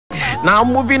Now,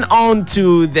 moving on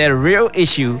to the real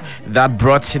issue that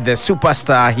brought the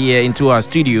superstar here into our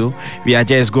studio, we are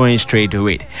just going straight to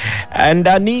it. And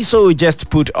Niso just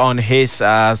put on his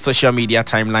social media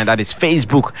timeline, that is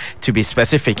Facebook to be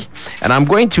specific. And I'm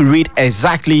going to read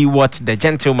exactly what the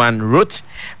gentleman wrote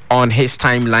on his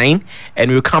timeline, and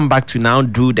we'll come back to now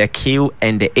do the Q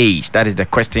and the A's, that is the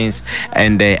questions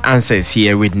and the answers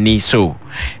here with Niso.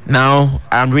 Now,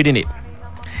 I'm reading it.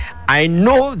 I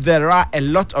know there are a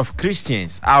lot of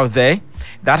Christians out there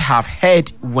that have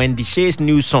heard Wendy Shea's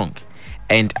new song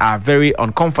and are very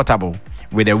uncomfortable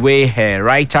with the way her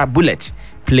writer Bullet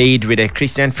played with the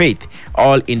Christian faith,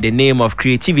 all in the name of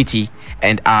creativity,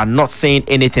 and are not saying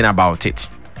anything about it.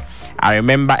 I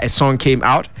remember a song came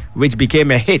out which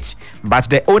became a hit, but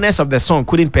the owners of the song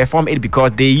couldn't perform it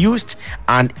because they used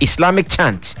an Islamic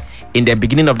chant in the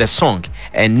beginning of the song,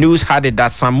 and news had it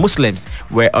that some Muslims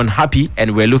were unhappy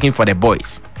and were looking for the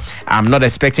boys. I'm not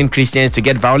expecting Christians to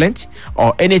get violent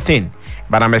or anything,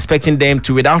 but I'm expecting them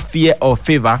to, without fear or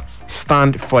favor,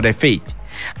 stand for the faith.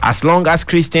 As long as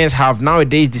Christians have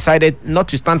nowadays decided not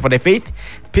to stand for the faith,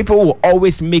 people will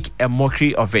always make a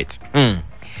mockery of it.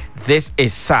 This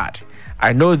is sad.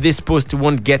 I know this post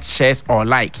won't get shares or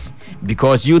likes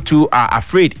because you two are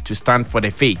afraid to stand for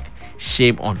the faith.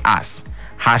 Shame on us.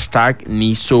 Hashtag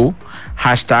Niso.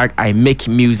 Hashtag I Make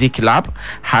Music Lab.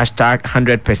 Hashtag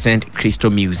 100%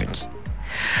 Christo Music.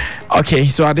 Okay,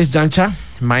 so at this juncture,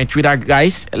 my Twitter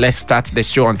guys, let's start the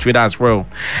show on Twitter as well.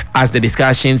 As the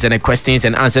discussions and the questions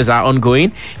and answers are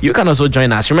ongoing, you can also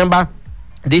join us. Remember,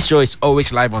 this show is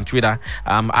always live on Twitter.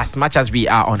 As much as we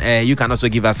are on air, you can also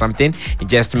give us something.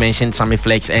 Just mention Sammy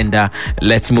Flex and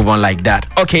let's move on like that.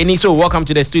 Okay, Niso, welcome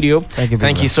to the studio.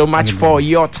 Thank you so much for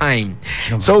your time.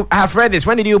 Sure. So I have read this.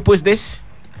 When did you post this?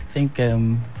 I think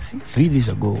 3 days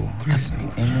ago.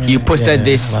 You posted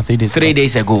this 3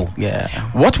 days ago. Yeah.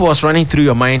 What was running through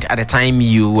your mind at the time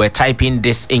you were typing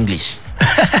this English?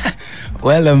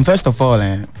 Well, first of all,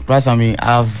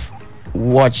 I've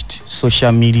watched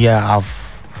social media. I've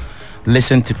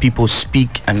listened to people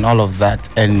speak and all of that,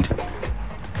 and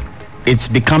it's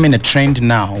becoming a trend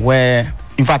now where,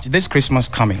 in fact, this Christmas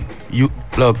coming,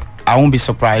 I won't be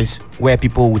surprised where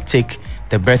people would take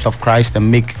the birth of Christ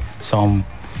and make some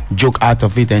joke out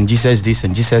of it, and Jesus this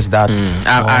and Jesus that.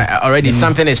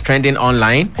 Something is trending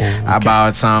online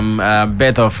about some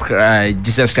birth of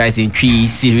Jesus Christ in Tree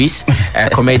series. A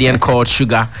comedian called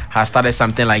Sugar has started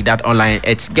something like that online.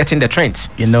 It's getting the trends.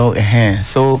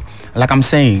 So, like I'm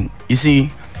saying, you see,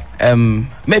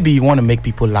 maybe you want to make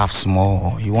people laugh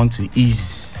small, or you want to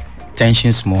ease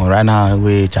tension small. Right now,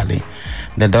 Charlie,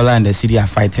 the dollar and the city are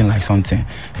fighting like something.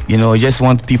 You just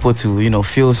want people to,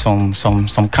 feel some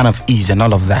kind of ease and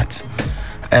all of that.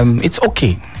 It's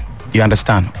okay. You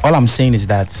understand? All I'm saying is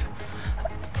that,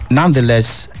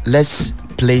 nonetheless, let's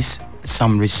place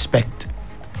some respect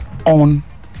on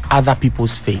other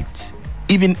people's faith,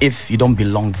 even if you don't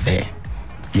belong there.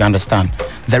 You understand?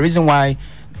 The reason why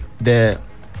the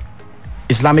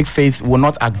Islamic faith will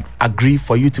not agree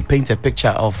for you to paint a picture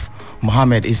of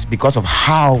Muhammad is because of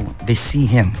how they see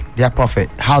him, their prophet,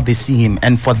 how they see him.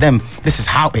 And for them, this is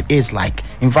how it is like.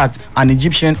 In fact, an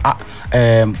Egyptian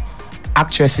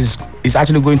actress is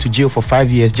actually going to jail for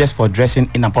 5 years just for dressing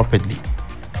inappropriately.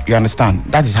 You understand?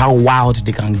 That is how wild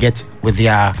they can get with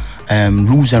their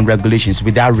rules and regulations,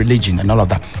 with their religion and all of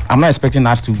that. I'm not expecting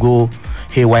us to go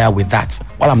haywire with that.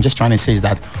 What I'm just trying to say is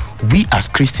that we as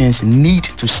Christians need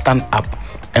to stand up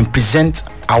and present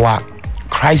our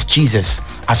Christ Jesus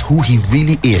as who he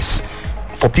really is,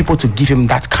 for people to give him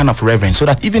that kind of reverence, so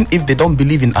that even if they don't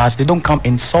believe in us, they don't come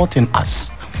insulting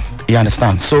us. You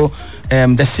understand? So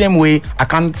the same way, I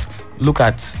can't look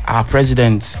at our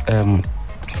president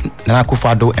Nana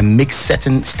Akufo-Addo and make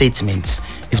certain statements.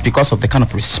 It's because of the kind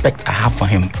of respect I have for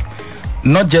him.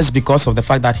 Not just because of the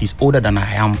fact that he's older than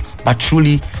I am, but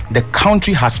truly the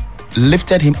country has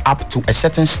lifted him up to a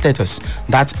certain status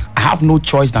that I have no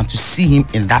choice than to see him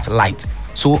in that light.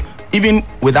 So even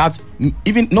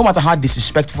no matter how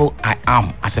disrespectful I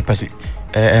am as a person,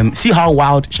 see how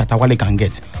wild Shatawale can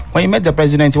get. When he met the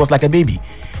president, he was like a baby.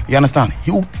 You understand?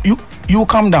 You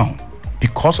calm down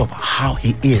because of how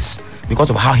he is, because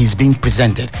of how he's being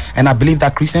presented. And I believe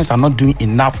that Christians are not doing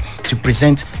enough to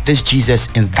present this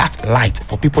Jesus in that light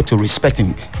for people to respect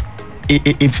him.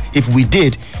 If we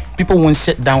did, people won't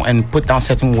sit down and put down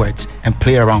certain words and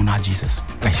play around our Jesus.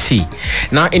 I see.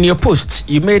 Now, in your post,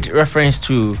 you made reference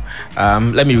to,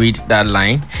 let me read that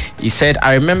line. You said,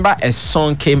 I remember a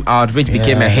song came out which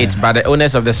became a hit, but the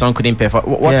owners of the song couldn't perform.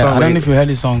 What song? I don't know if you heard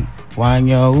the song.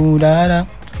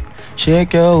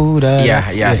 shake your hood.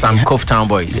 Yeah, some Cove Town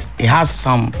boys. It has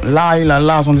some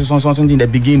la something in the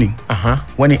beginning.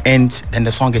 When it ends, then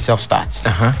the song itself starts.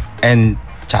 And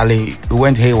Charlie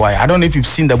went haywire. I don't know if you've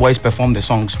seen the boys perform the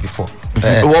songs before.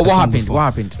 What happened? Before. What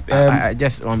happened? I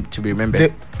just want to remember.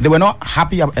 They were not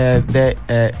happy.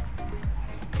 The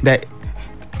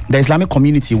Islamic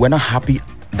community were not happy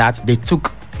that they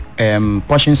took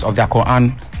portions of their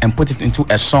Quran and put it into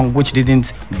a song which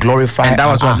didn't glorify. And that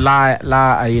was what la.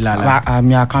 I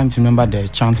mean, I can't remember the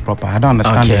chant proper. I don't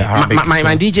understand the Arabic.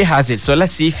 My DJ has it, so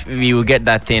let's see if we will get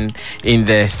that thing in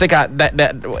the sticker.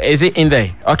 That is it in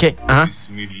there? Okay.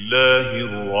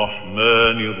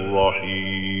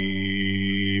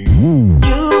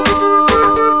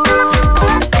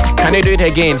 Can you do it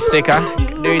again, sticker?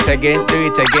 Do it again. Do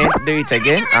it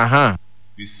again.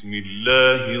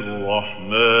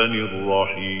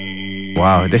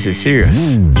 Wow, this is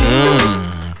serious.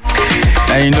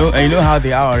 And you know how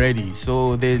they are already.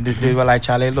 So they were like,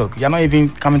 Charlie, look, you're not even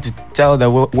coming to tell the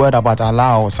word about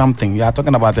Allah or something. You are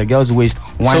talking about a girl's waist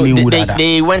whining. So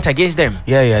they went against them.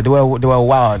 Yeah, they were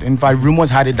wild. In fact, rumors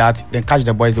had it that they catch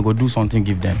the boys, they go do something,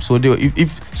 give them. So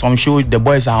if some show the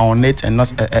boys are on it and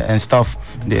not and stuff,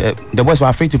 the boys were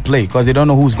afraid to play because they don't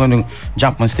know who's going to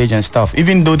jump on stage and stuff.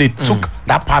 Even though they took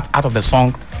that part out of the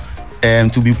song.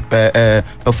 To be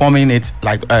performing it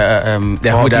like playing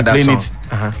it.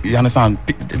 You understand?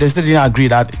 They still didn't agree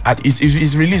that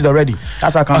it's released already.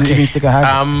 That's how I can't even stick a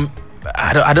hand.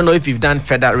 I don't know if you've done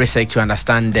further research to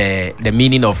understand the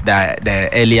meaning of the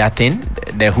earlier thing,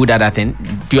 the Hudada thing.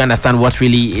 Do you understand what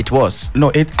really it was?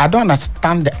 No, I don't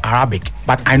understand the Arabic,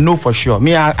 but I know for sure.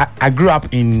 Me, I grew up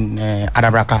in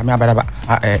Adabraka.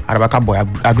 Adabraka boy.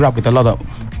 I grew up with a lot of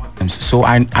Muslims, so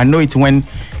I know it when.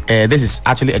 This is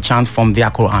actually a chant from their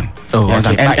Quran. Oh,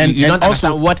 okay. And you don't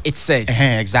understand what it says.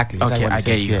 Exactly. Okay, I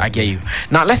get you.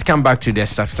 Now let's come back to the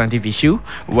substantive issue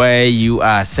where you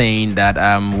are saying that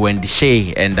when the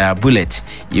Shay and Bullet,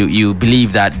 you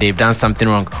believe that they've done something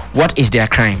wrong. What is their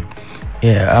crime?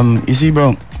 Yeah. You see,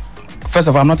 bro. First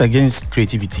of all, I'm not against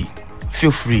creativity.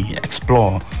 Feel free,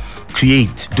 explore.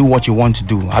 Create, do what you want to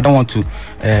do. I don't want to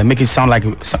make it sound like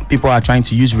some people are trying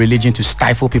to use religion to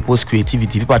stifle people's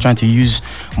creativity. People are trying to use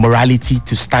morality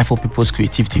to stifle people's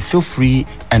creativity. Feel free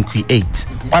and create.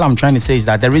 What I'm trying to say is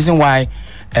that the reason why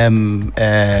I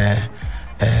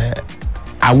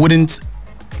wouldn't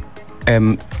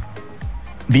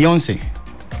Beyonce,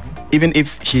 even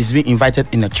if she's being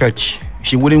invited in a church,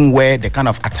 she wouldn't wear the kind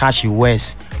of attire she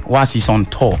wears while she's on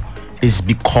tour, is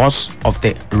because of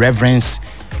the reverence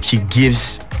she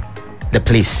gives the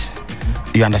place.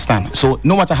 You understand? So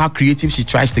no matter how creative she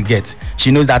tries to get, she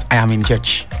knows that I am in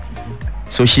church.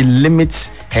 So she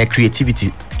limits her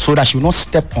creativity so that she will not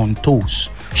step on toes.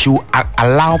 She will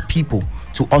allow people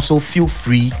to also feel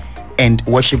free and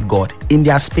worship God in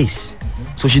their space.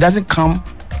 So she doesn't come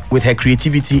with her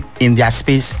creativity in their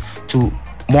space to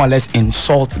more or less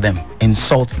insult them,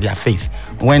 insult their faith.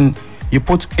 When you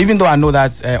put, even though I know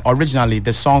that originally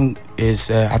the song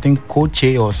is, I think,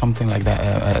 Koche or something like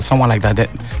that, someone like that.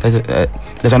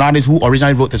 There's an artist who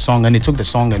originally wrote the song and they took the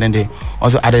song and then they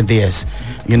also added theirs.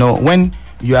 You know, when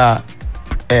you are...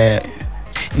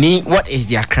 what is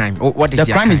their crime? What is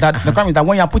the crime? The crime is that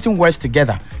when you are putting words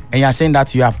together and you are saying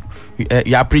that you are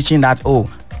preaching that,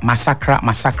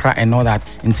 massacre and all that,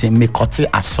 into Mekote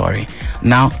Asori.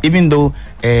 Now, even though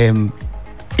in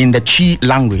the Chi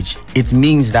language, it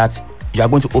means that you are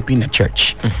going to open a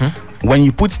church. When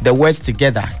you put the words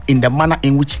together in the manner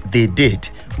in which they did,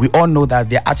 we all know that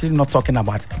they're actually not talking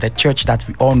about the church that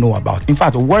we all know about. In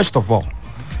fact, worst of all,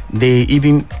 they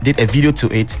even did a video to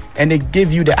it and they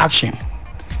gave you the action.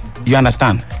 You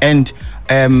understand? And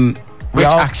which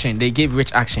action? They gave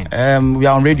which action? We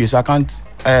are on radio, so I can't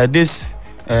this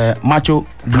macho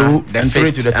blow and throw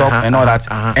it to the top and all that.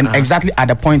 Exactly at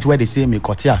the point where they say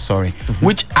Mekotia, sorry,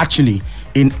 which actually,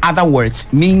 in other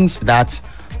words, means that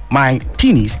my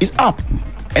penis is up.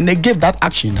 And they gave that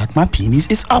action that my penis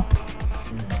is up.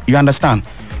 You understand?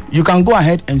 You can go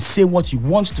ahead and say what you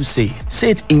want to say.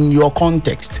 Say it in your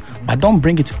context, but don't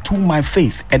bring it to my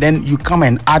faith. And then you come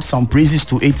and add some praises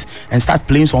to it and start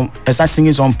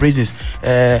singing some praises.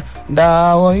 And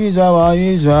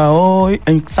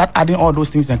start adding all those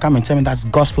things and come and tell me that's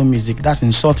gospel music. That's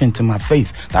insulting to my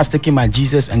faith. That's taking my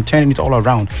Jesus and turning it all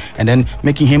around and then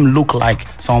making him look like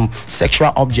some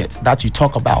sexual object that you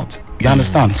talk about. You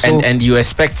understand? So, and you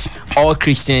expect all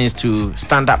Christians to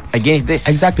stand up against this?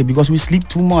 Exactly, because we sleep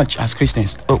too much as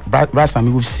Christians.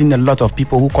 Rasami, we've seen a lot of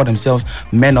people who call themselves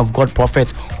men of God,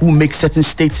 prophets, who make certain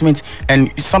statements,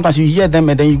 and sometimes you hear them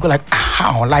and then you go like,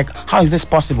 how? Like, how is this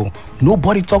possible?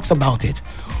 Nobody talks about it.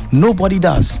 Nobody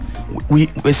does. we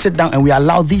sit down and we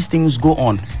allow these things go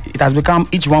on. It has become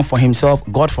each one for himself,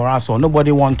 God for us, or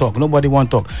nobody want talk. Nobody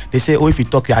want talk. They say, oh, if you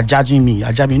talk, you are judging me. You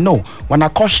are judging me. No, when I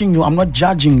caution you, I'm not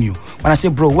judging you. When I say,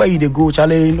 bro, where you they go,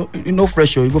 Charlie, you know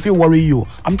fresh, you go feel worry you.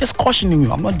 I'm just cautioning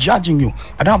you. I'm not judging you.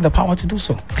 I don't have the power to do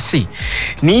so. I see.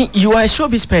 Ni, you are a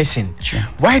showbiz person. Sure.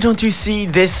 Why don't you see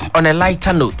this on a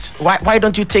lighter note? Why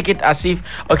don't you take it as if,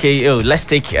 okay, let's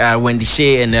take Wendy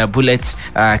Shea and Bullet's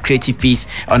creative piece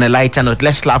on a lighter note.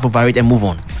 Let's laugh over it and move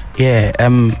on. Yeah.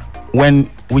 When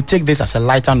we take this as a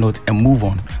lighter note and move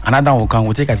on, another one will come.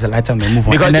 We'll take it as a lighter note and move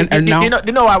on. Because now,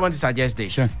 you know why I want to suggest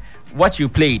this? Sure. What you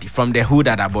played from the Who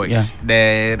Dada Boys,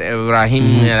 the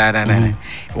Rahim.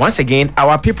 Once again,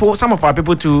 our people, some of our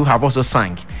people too, have also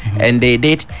sang, and they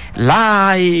did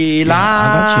la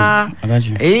la. I got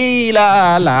you.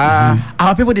 La la.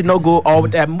 Our people did not go, or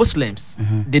the Muslims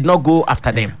did not go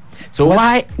after them. So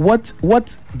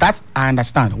what that I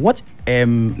understand. What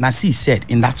Nasi said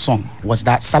in that song was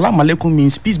that Salam Alaikum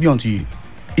means peace be unto you.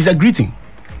 It's a greeting.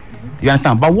 You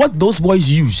understand? But what those boys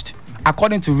used,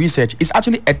 according to research, is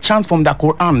actually a chant from the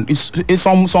Quran. It's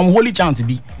some holy chant to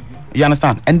be. You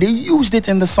understand? And they used it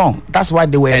in the song. That's why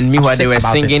they were. And meanwhile, they were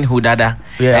singing Hudada.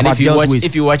 Yeah, and if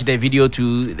you watch the video,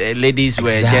 too, the ladies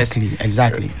were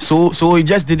exactly. So it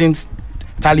just didn't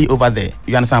tally over there.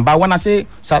 You understand? But when I say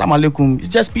Salam Alaikum, it's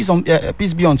just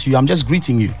peace be unto you. I'm just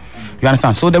greeting you. You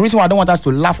understand? So the reason why I don't want us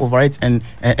to laugh over it and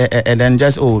then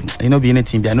just be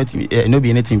anything, be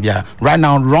anything. Right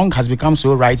now, wrong has become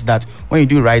so right that when you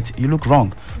do right, you look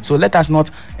wrong. So let us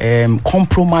not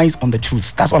compromise on the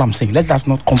truth. That's what I'm saying. Let us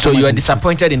not compromise. So you are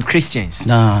disappointed in Christians?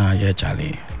 Nah, yeah,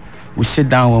 Charlie. We sit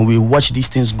down and we watch these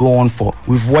things go on for.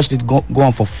 We've watched it go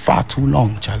on for far too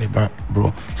long, Charlie,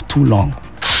 bro. Too long.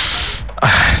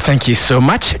 Thank you so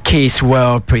much. Case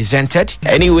well presented.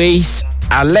 Anyways,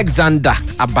 Alexander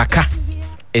Abaka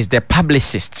is the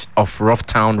publicist of Rough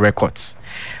Town Records.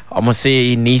 Almost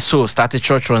say Niso started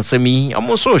church on semi.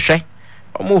 Almost so shy.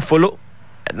 Almost follow.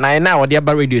 Na what the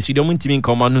other radio si don't mean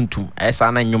come on to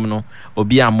esa na nyum no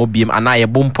obi amobiem ana ye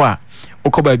bompo a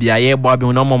okoba bia ye bo abi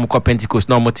no mom ko Pentecost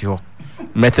no moti ho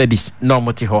Methodist no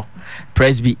moti ho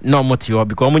Presby no moti ho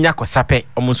because omunya kosape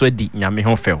omuso di nyame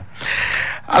ho fel.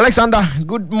 Alexander,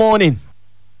 good morning.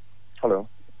 Hello.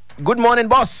 Good morning,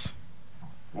 boss.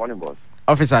 Morning, boss.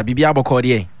 Officer, bibi aboko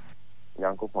de.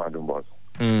 Yanko Padum, boss.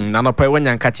 Na no pe when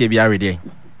yankati bia ready.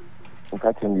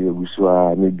 Nkati ndi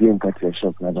ogusua me bi nkati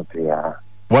shop na do pe ya.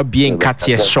 What be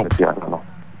nkati shop?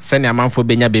 Send your man for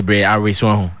benya bebre awe so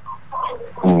ho.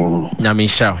 Nyame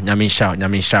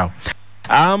shao.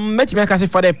 Met me kasi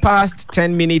for the past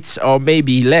 10 minutes or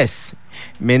maybe less.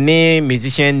 My name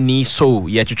musician Niso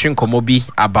ye twetwe komobi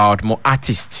about more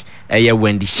artists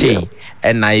Wendy Shea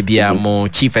and I be more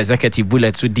chief executive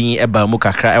Bullet to din eba mu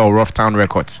kakra e Rough Town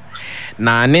Records.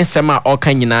 Na ne sema o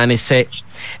kan nyina ne se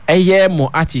more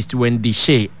artist Wendy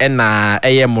Shea and na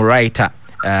more writer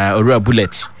Ora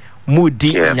Bullet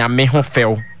mudi nyame ho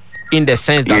fel in the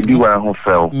sense that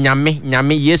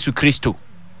nyame Yesu Kristo.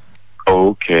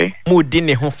 Okay. Mudi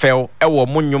ne ho fel e wo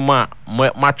mo nnwuma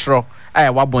matro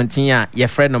wabontin your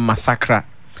friend no massacre.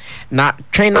 Na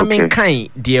trainer men kind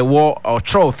dear war or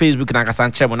troll Facebook na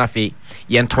kasanche mo na fe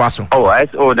yen toaso. Oh, I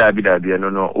saw that be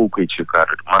no okay chukar.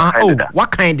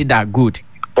 What kind did that good?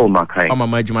 Oh, my kind. Oh,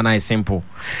 my juma na is simple.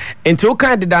 Into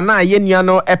kind did that na yen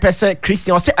no epese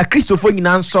Christian or say a Christopher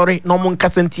in sorry no mon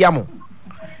kasantiamo.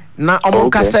 Na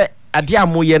omon kase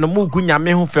adiamo ye no mugu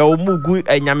nyame ho fe o mugu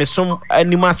nyamesom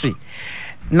animasi.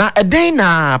 Na a day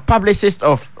na publicist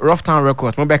of Rough Town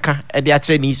Records, Mobeka, a dia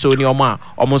training so ni oma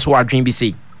almost what dream be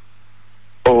say.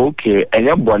 Okay, and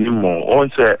you're born more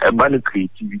also a band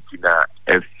creativity na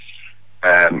if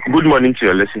good morning to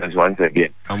your listeners once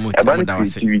again. About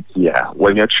creativity,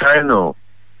 when you're trying to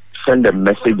send a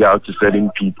message out to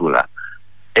certain people,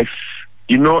 if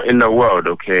you know in the world,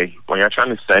 okay, when you're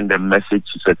trying to send a message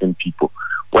to certain people,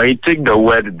 when you take the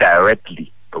word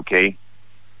directly, okay.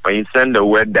 When you send the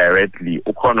word directly,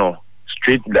 Okono,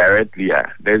 straight directly,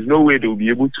 there's no way they'll be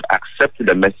able to accept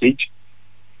the message.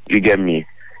 You get me?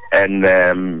 And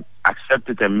accept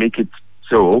it and make it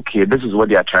so, okay, this is what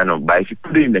they are trying to buy. If you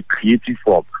put it in a creative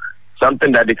form,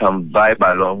 something that they can vibe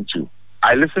along to.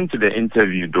 I listened to the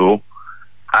interview though.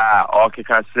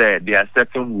 Okika said there are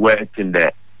certain words in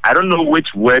there. I don't know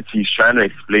which words he's trying to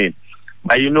explain.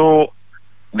 But you know,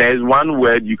 there's one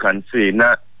word you can say,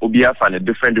 now, Obia and a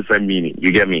different meaning.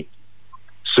 You get me?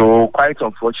 So quite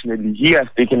unfortunately, he has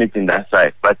taken it in that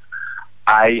side. But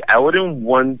I wouldn't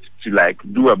want to like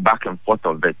do a back and forth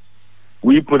of it.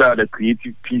 We put out a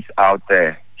creative piece out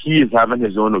there. He is having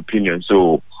his own opinion,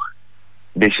 so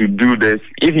they should do this.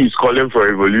 If he's calling for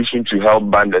a revolution to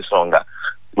help ban the song,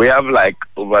 We have like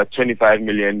over 25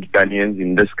 million Ghanaians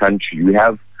in this country. We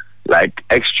have like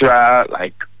extra,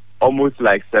 like almost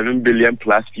like 7 billion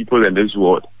plus people in this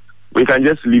world. We can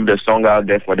just leave the song out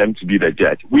there for them to be the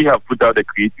judge. We have put out a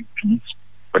creative piece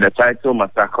with the title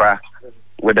Massacre,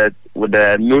 with the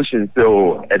notion,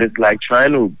 so it is like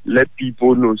trying to let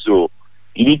people know, so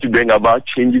you need to bring about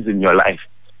changes in your life.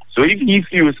 So if you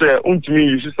say,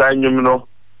 you should sign,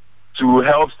 to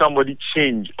help somebody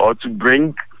change or to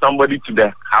bring somebody to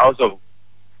the house of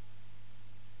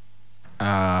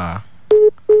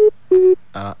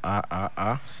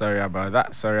sorry about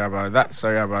that.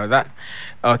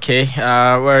 Okay,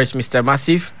 where is Mr.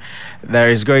 Massive? There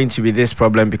is going to be this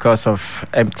problem because of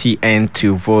MTN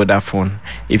to Vodafone.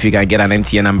 If you can get an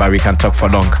MTN number, we can talk for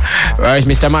long. Where is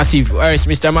Mr. Massive?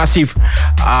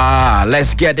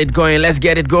 Let's get it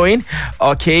going.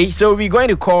 Okay, so we're going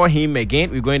to call him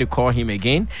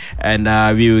again.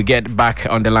 And we will get back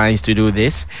on the lines to do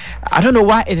this. I don't know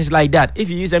why it is like that. If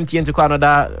you use MTN to call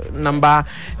another number,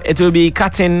 it will be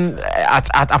cutting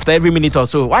after every minute or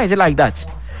so. Why is it like that?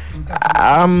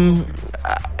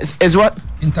 Is what?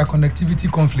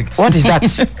 Interconnectivity conflict. What is that?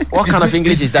 What kind of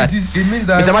English is that? It means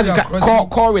that Mr. Massive,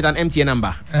 call with an MTN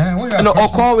number. Or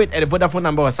call with a Vodafone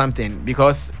number or something.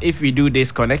 Because if we do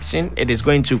this connection, it is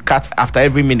going to cut after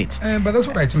every minute. But that's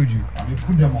what I told you.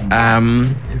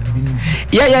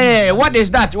 Yeah. What is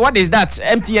that?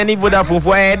 MTN Vodafone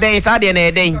for a day.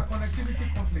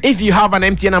 If you have an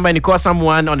MTN number and you call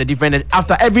someone on a different,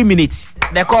 after every minute,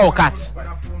 the call will cut.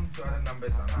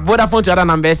 Vodafone to other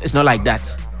numbers, it's not like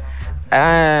that.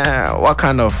 What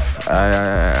kind of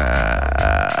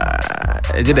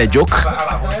is it a joke?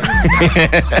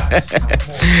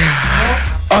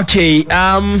 Okay.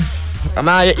 To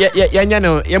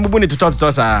talk to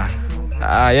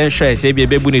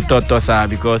us,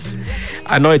 because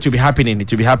I know it will be happening.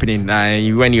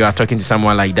 When you are talking to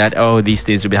someone like that, all these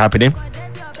things will be happening.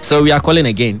 So we are calling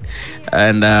again,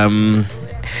 and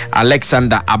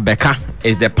Alexander Abeka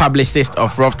is the publicist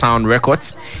of Rough Town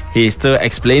Records. He is still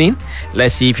explaining.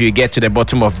 Let's see if you get to the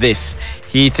bottom of this.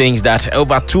 He thinks that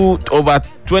over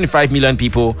 25 million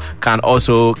people can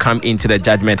also come into the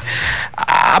judgment.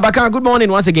 Abeka, good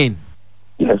morning once again.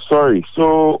 Yeah, sorry.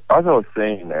 So as I was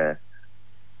saying,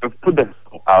 we've put the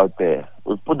song out there.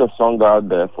 We've put the song out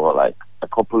there for like a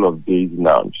couple of days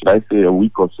now. Should I say a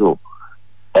week or so?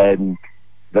 And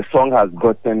the song has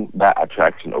gotten that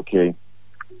attraction, okay?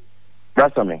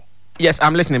 That's something. Yes,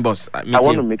 I'm listening, boss. I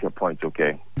want to make a point,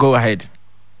 okay? Go ahead.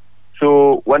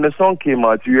 So when the song came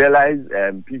out, you realized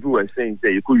people were saying,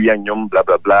 say, you could be young, blah,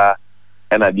 blah, blah,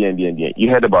 and at the end. You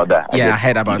heard about that? Yeah, I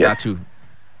heard about that too.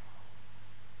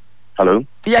 Hello?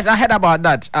 Yes, I heard about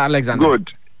that, Alexander.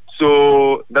 Good.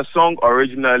 So the song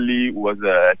originally was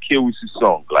a Kewusu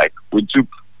song. Like, we took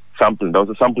sampling. There was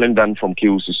a sampling done from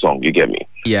Kewusu song, you get me?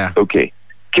 Yeah. Okay.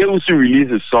 Kewusu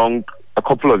released a song a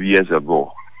couple of years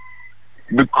ago.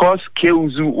 Because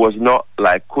Kewusu was not,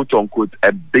 like, quote-unquote,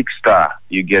 a big star,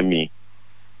 you get me?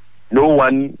 No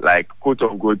one, like,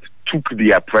 quote-unquote, took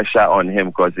their pressure on him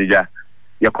because they just,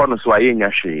 yeah,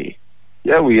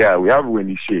 we are. We have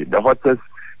Wendy Shea, the hottest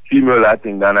female artist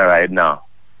in Ghana right now.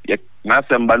 Yeah, many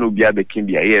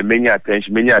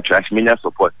attention, many attraction, many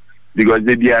support. Because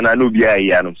they be an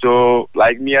So,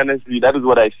 like me, honestly, that is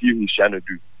what I feel he's trying to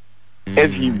do.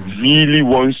 If he really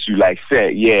wants to, like,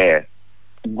 say, yeah,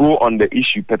 go on the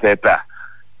issue,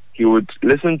 he would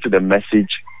listen to the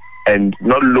message and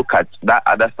not look at that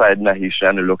other side that he's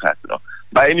trying to look at.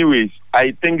 But anyways,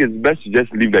 I think it's best to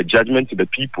just leave the judgment to the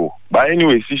people. But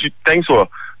anyways, thanks for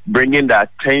bringing the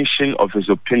attention of his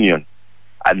opinion,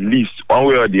 at least one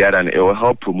way or the other, and it will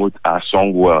help promote our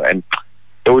song well, and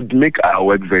it would make our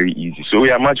work very easy. So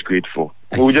we are much grateful.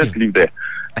 We'll just leave the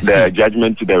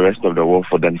judgment to the rest of the world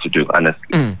for them to do,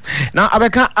 honestly. Now,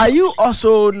 Abeka, are you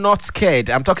also not scared?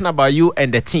 I'm talking about you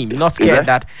and the team. Not scared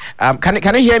that...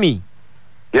 Can you hear me?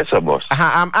 Yes, sir, boss.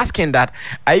 I'm asking that.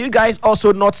 Are you guys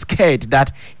also not scared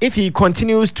that if he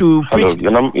continues to preach...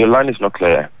 Hello, your line is not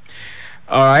clear.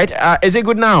 All right. Is it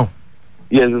good now?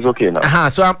 Yes, it's okay now.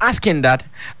 So I'm asking that,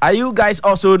 are you guys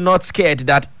also not scared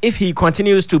that if he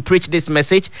continues to preach this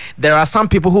message, there are some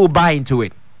people who buy into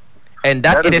it? And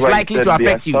that it is likely to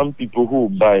affect you. There are some people who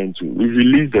buy into it. We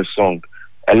released the song.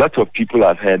 A lot of people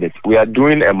have heard it. We are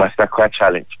doing a massacre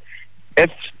challenge.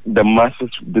 If the masses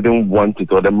didn't want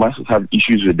it or the masses have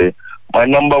issues with it, my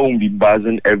number won't be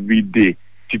buzzing every day.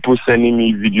 People sending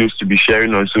me videos to be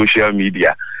sharing on social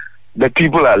media. The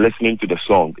people are listening to the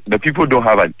song. The people don't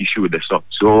have an issue with the song.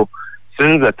 So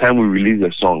since the time we released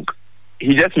the song,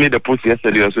 he just made a post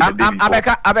yesterday also.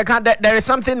 Abeka, there is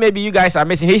something maybe you guys are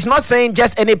missing. He's not saying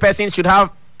just any person should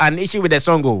have an issue with the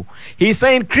song. Oh, he's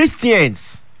saying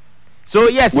Christians. So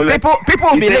yes, Well, people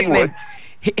will be listening.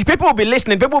 What? People will be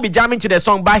listening. People will be jamming to the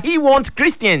song, but he wants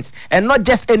Christians and not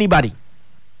just anybody.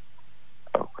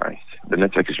 Oh Christ, the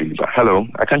network is really bad. Hello,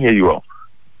 I can't hear you all.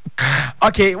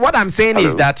 Okay, what I'm saying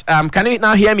is that can you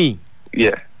now hear me?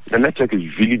 Yeah, the network is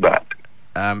really bad.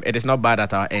 It is not bad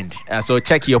at our end. So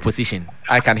check your position.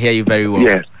 I can hear you very well.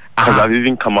 Yes, because I've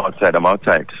even come outside. I'm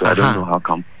outside, so I don't know how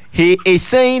come. He is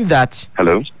saying that.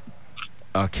 Hello.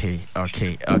 Okay.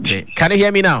 Can you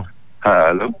hear me now?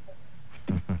 Hello.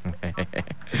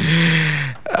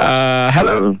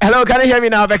 Hello. Can you hear me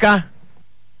now, Becca?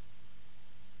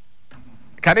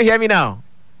 Can you hear me now?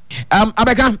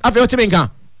 Abeka, I feel to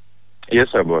Yes,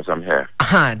 sir, boss. I'm here.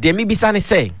 Dear me bisane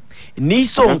say. Ni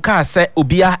so onka say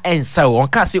obia ensa o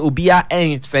onka say obia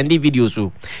en send videos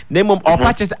o na mom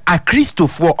opatches a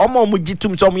Christopher omo mu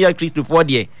gitum so mo ya Christopher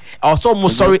de also mo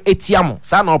sorry etiamo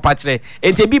sa na opatche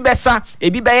ente bi besa e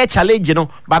bi be challenge no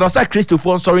but osa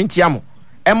Christopher sorry entiamo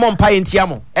emo mpa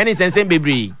entiamo any sense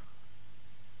bebre.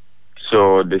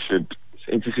 So they should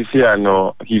NTCC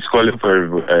no he's calling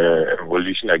for a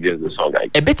revolution against the song.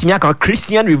 A bit me a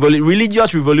Christian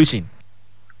religious revolution.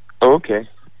 Okay.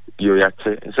 You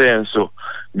say so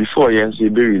before you see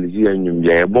be released and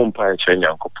you bomb pie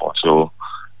so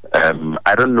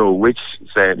I don't know which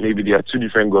say maybe there are two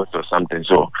different gods or something,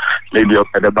 so maybe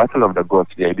at the battle of the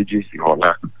gods the IBGC or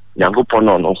na Yankopon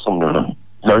no some no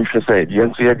say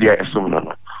you see there is some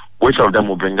no which of them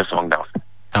will bring the song down.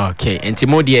 Okay, and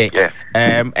Timodie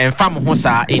and fam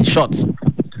hosa in short.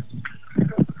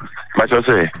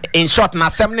 In short, na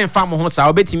seven fam hosa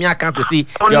obetimi aka to see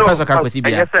your person can see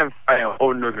bia.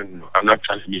 Oh no, I'm not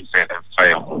trying to be saying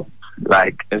fire.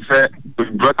 Like in fact, we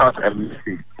brought out a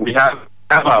message. We have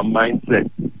our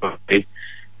mindset, okay,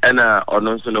 and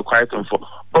also no quiet on for.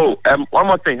 Oh, one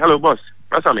more thing. Hello, boss.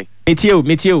 What's on me? Meet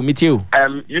you.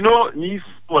 You know, Neve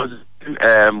was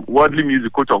worldly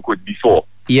music quote unquote before.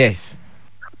 Yes.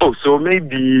 Oh, so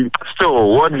maybe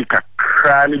still worldly can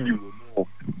you.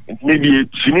 Maybe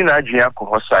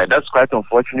side. That's quite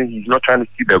unfortunate. He's not trying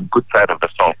to see the good side of the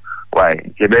song. Why?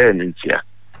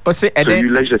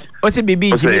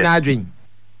 Bibi Jimmy Nadrin.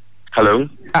 Hello?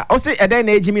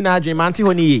 Jimmy Nadrin, Manti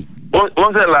Honi.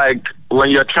 Was it like when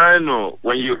you're trying to,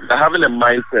 when you're having a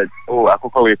mindset, oh, I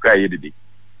could call cry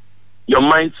your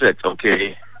mindset,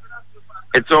 okay,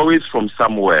 it's always from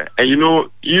somewhere. And you know,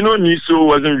 Niso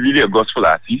wasn't really a gospel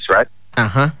artist, right?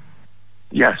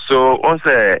 Yeah, so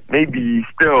also maybe he's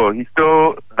still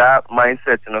that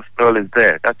mindset, still is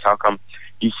there. That's how come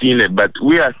he's seeing it. But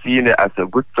we are seeing it as a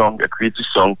good song, a creative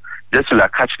song, just to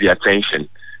like catch the attention.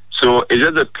 So it's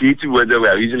just a creative way that we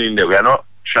are reasoning that we are not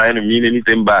trying to mean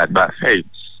anything bad. But hey,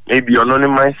 maybe you're not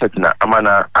in mindset now.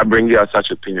 I bring you out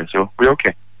such opinion. So we're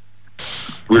okay.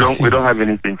 We don't have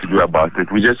anything to do about it.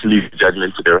 We just leave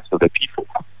judgment to the rest of the people.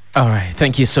 All right,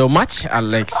 thank you so much,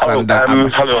 Alexander.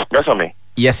 Hello, that's on me.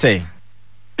 Yes, sir.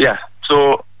 Yeah,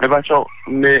 so before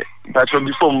make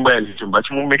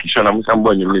sure I'm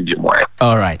somebody more.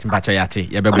 All right, Mbacho Yati.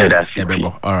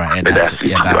 All right,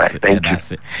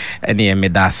 that's it. Any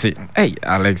medasi. Hey,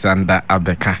 Alexander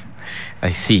Abeka. I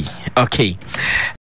see. Okay.